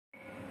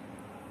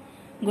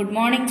Good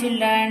morning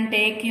children.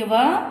 Take your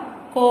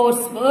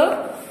course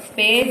book,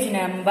 page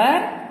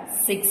number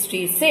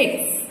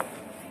 66.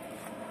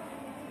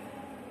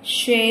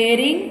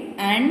 Sharing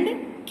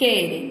and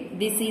caring.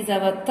 This is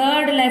our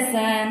third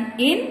lesson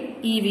in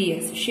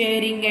E.V.S.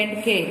 Sharing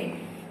and caring.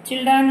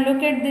 Children,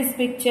 look at this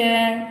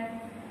picture.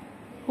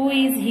 Who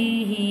is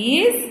he?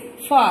 He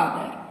is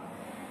father,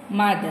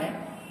 mother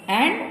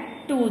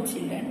and two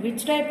children.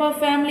 Which type of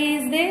family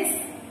is this?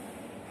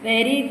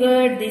 Very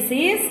good. This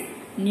is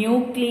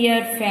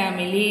nuclear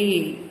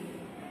family.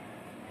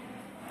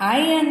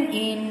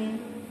 In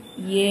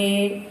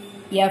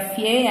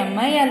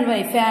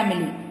A-F-A-M-I-L-Y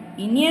family.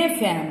 In a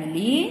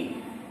family,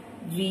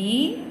 we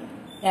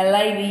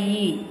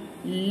L-I-V-E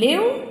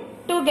live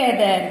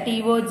together.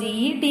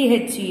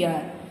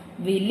 T-O-G-E-T-H-E-R.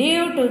 We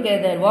live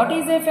together. What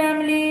is a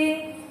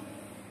family?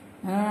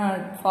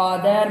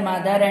 Father,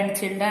 mother and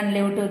children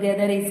live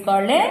together is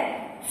called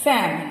a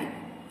family.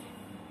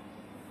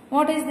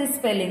 What is this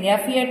spelling?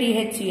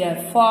 F-A-T-H-E-R.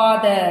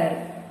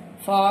 Father.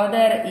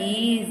 Father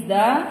is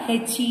the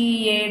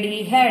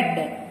H-E-A-D head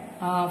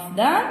of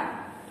the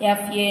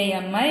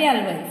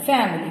F-A-M-I-L-Y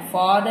family.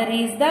 Father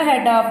is the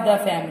head of the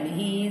family.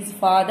 He is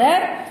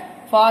father.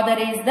 Father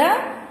is the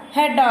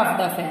head of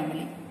the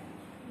family.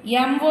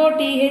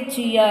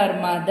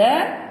 M-O-T-H-E-R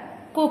mother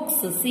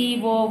cooks.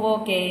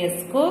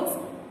 C-O-O-K-S cooks.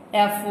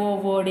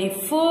 F-O-O-D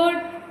food.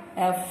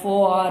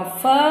 F-O-R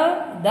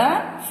for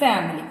the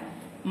family.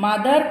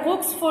 Mother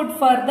cooks food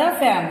for the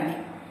family.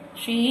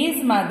 She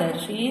is mother.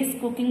 She is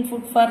cooking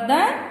food for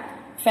the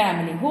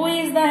family. Who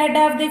is the head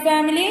of the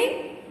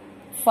family?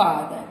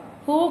 Father.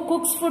 Who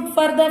cooks food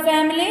for the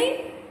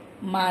family?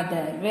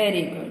 Mother.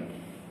 Very good.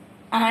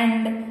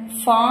 And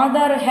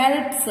father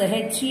helps.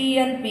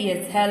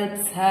 H-E-L-P-S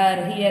helps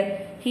her.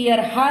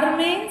 Here her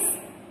means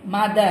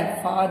mother.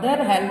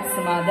 Father helps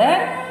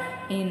mother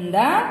in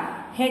the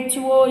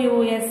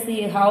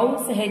H-O-U-S-E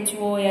house.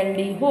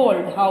 H-O-L-D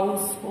hold.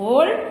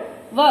 Household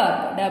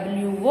work.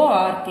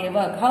 W-O-R-K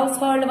work.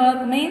 Household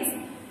work means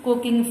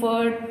cooking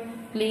food,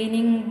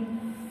 cleaning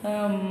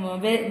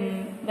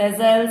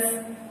vessels,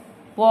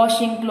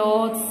 washing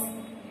clothes,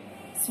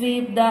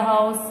 sweep the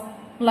house,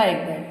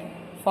 like that.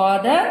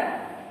 Father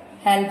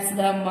helps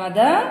the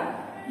mother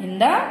in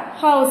the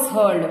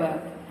household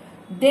work.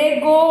 They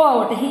go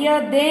out.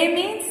 Here they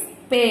means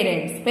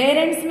parents.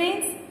 Parents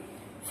means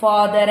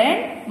father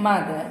and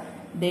mother.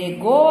 They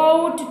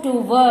go out to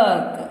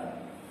work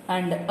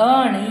and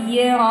earn,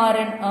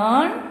 E-A-R-N,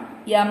 earn,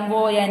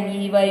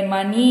 M-O-N-E-Y,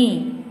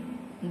 money.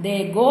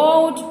 They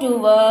go out to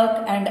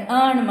work and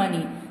earn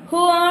money. Who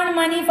earn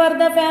money for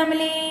the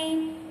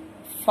family?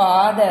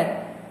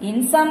 Father.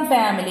 In some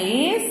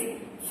families,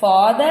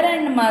 father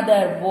and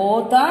mother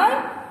both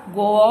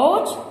go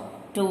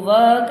out to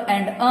work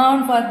and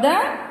earn for the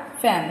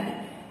family.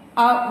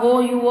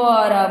 You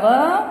are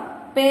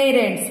our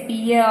parents,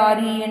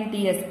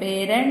 P-A-R-E-N-T-S,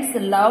 parents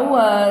love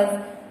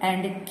us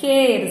and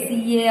care,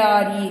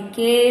 C-A-R-E,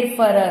 care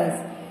for us.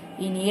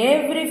 In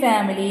every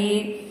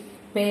family,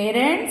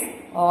 parents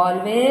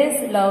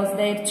always loves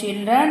their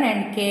children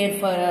and care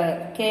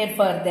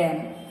for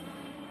them.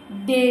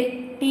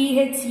 They,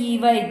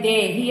 T-H-E-Y,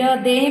 they. Here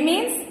they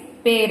means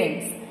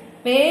parents.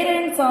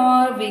 Parents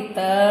are with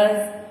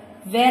us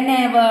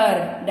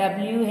whenever,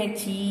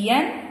 W-H-E-N-E-V-E-R,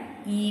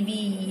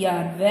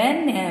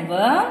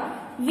 whenever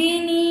we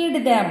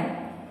need them.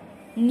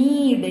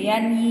 Need,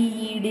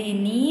 N-E-E-D,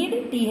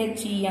 need,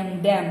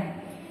 T-H-E-M, them.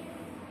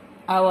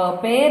 Our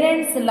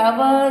parents love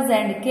us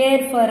and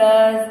care for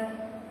us.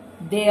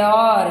 They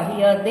are,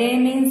 here they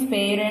means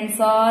parents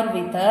are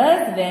with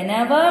us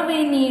whenever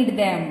we need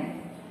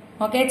them.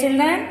 Okay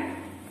children?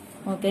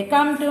 Okay,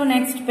 come to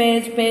next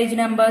page, page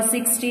number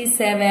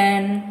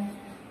 67.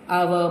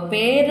 Our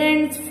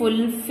parents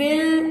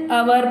fulfill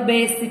our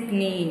basic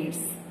needs.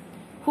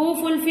 Who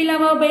fulfill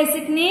our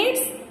basic needs?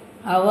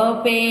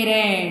 Our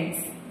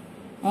parents.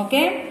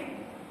 Okay?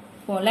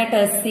 So let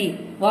us see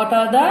what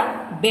are the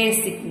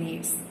basic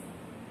needs.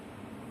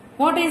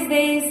 What is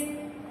this?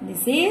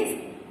 This is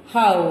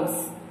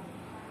house.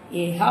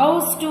 A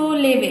house to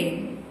live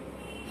in.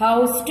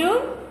 House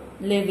to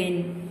live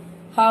in.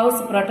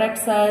 House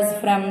protects us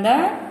from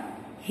the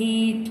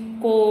heat,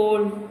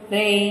 cold,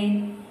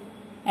 rain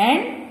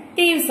and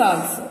thieves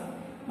also.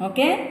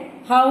 Okay?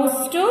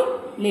 House to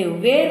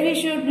live. Where we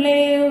should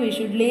live? We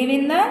should live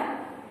in the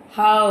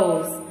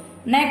house.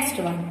 Next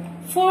one.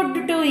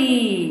 Food to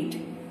eat.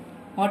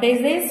 What is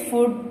this?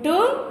 Food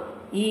to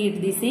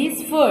eat. This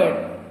is food.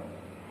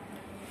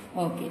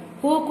 Okay.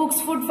 Who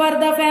cooks food for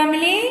the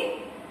family?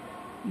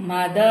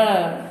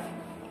 Mother.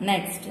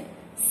 Next.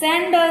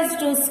 Send us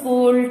to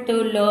school to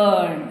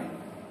learn.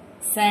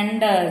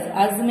 Send us.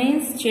 Us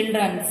means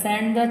children.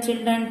 Send the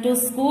children to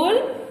school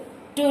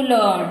to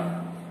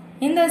learn.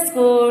 In the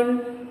school,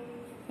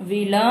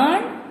 we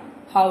learn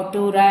how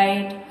to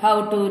write,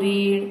 how to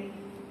read,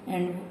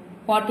 and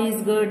what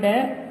is good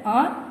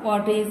or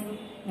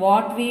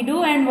what we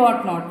do and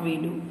what not we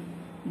do.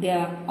 They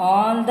are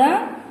all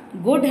the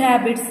good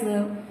habits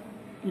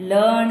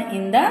learned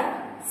in the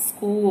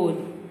school.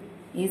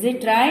 Is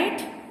it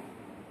right?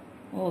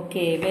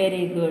 Okay,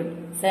 very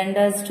good. Send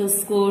us to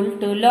school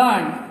to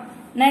learn.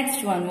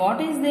 Next one, what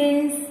is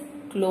this?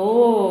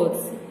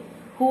 Clothes.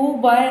 Who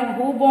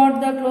bought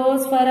the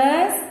clothes for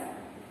us?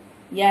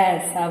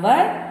 Yes,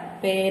 our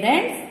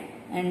parents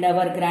and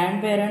our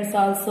grandparents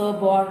also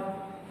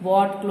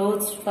bought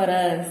clothes for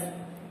us.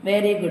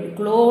 Very good.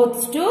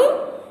 Clothes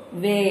to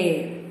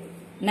wear.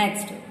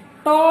 Next,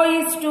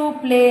 toys to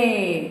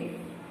play.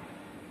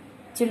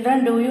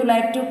 Children, do you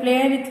like to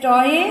play with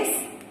toys?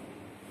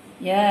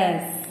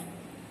 Yes.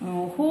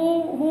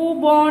 Who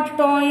bought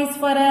toys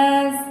for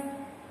us?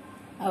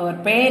 Our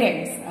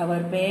parents.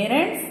 Our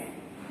parents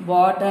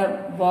bought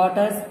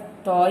us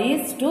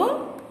toys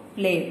to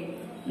play.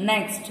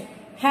 Next,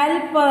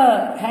 help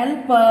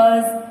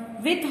us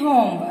with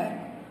homework.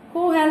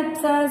 Who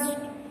helps us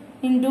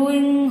in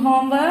doing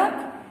homework?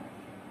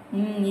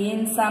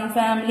 In some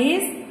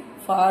families,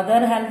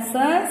 father helps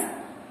us,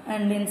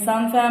 and in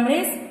some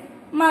families,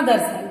 mother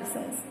helps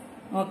us.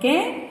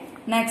 Okay?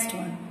 Next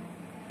one.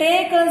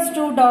 Take us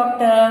to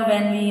doctor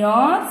when we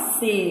are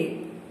sick.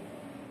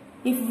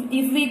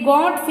 If we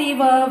got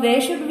fever,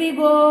 where should we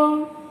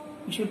go?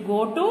 We should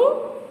go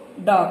to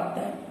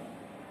doctor.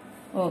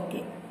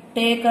 Okay.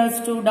 Take us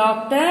to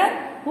doctor.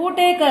 Who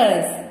take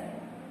us?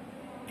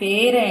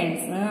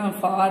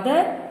 Parents.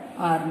 Father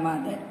or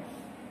mother.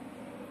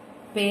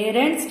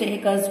 Parents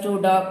take us to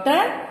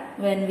doctor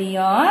when we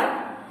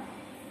are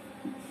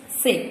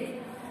sick.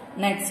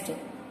 Next.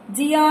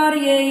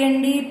 Grandparents.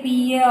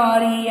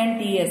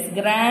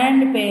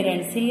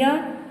 Grandparents.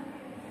 Here,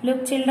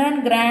 look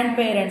children,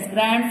 grandparents.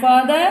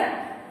 Grandfather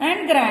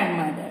and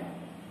grandmother.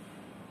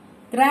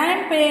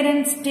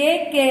 Grandparents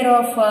take care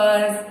of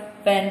us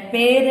when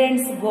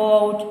parents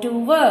go out to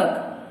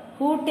work.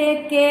 Who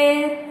take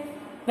care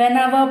when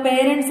our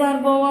parents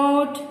are go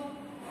out?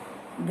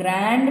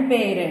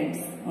 Grandparents.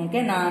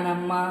 Okay,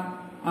 Nanamma,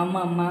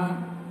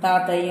 Ammamma,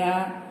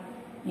 Tataya.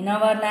 In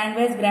our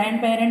language,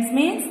 grandparents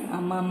means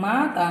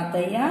Ammamma,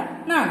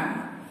 Tataya,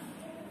 Nanamma.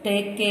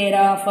 Take care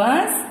of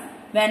us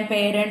when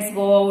parents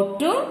go out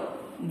to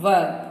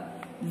work.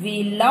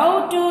 We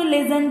love to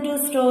listen to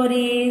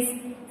stories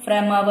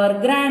from our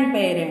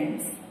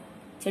grandparents.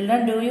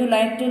 Children, do you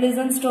like to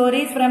listen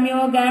stories from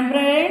your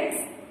grandparents?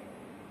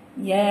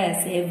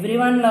 Yes,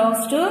 everyone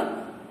loves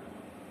to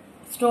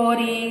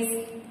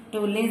stories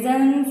to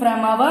listen from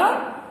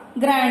our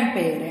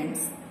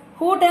grandparents.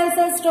 Who tells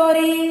us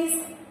stories?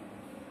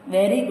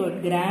 Very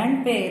good,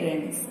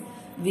 grandparents.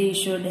 We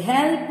should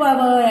help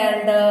our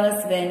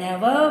elders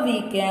whenever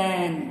we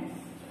can.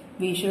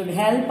 We should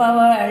help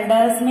our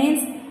elders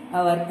means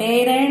our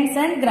parents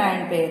and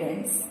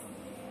grandparents.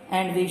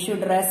 And we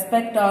should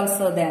respect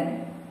also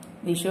them.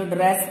 We should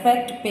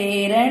respect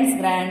parents,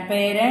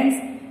 grandparents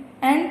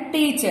and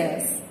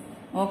teachers.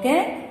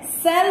 Okay?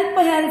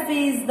 Self-help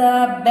is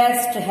the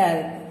best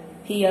help.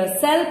 Here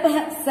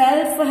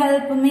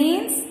self-help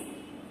means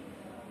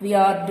we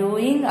are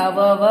doing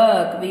our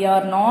work. We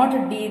are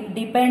not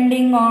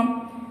depending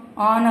on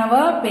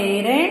our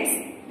parents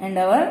and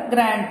our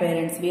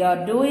grandparents. We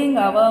are doing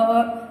our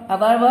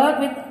work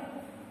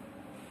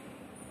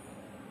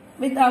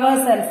with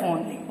ourselves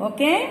only.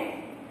 Okay?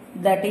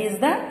 That is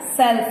the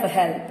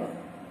self-help.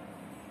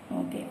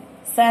 Okay.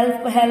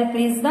 Self-help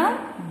is the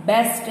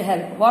best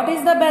help. What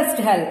is the best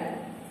help?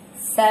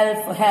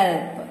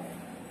 Self-help.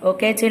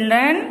 Okay,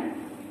 children?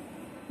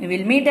 We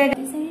will meet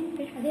again.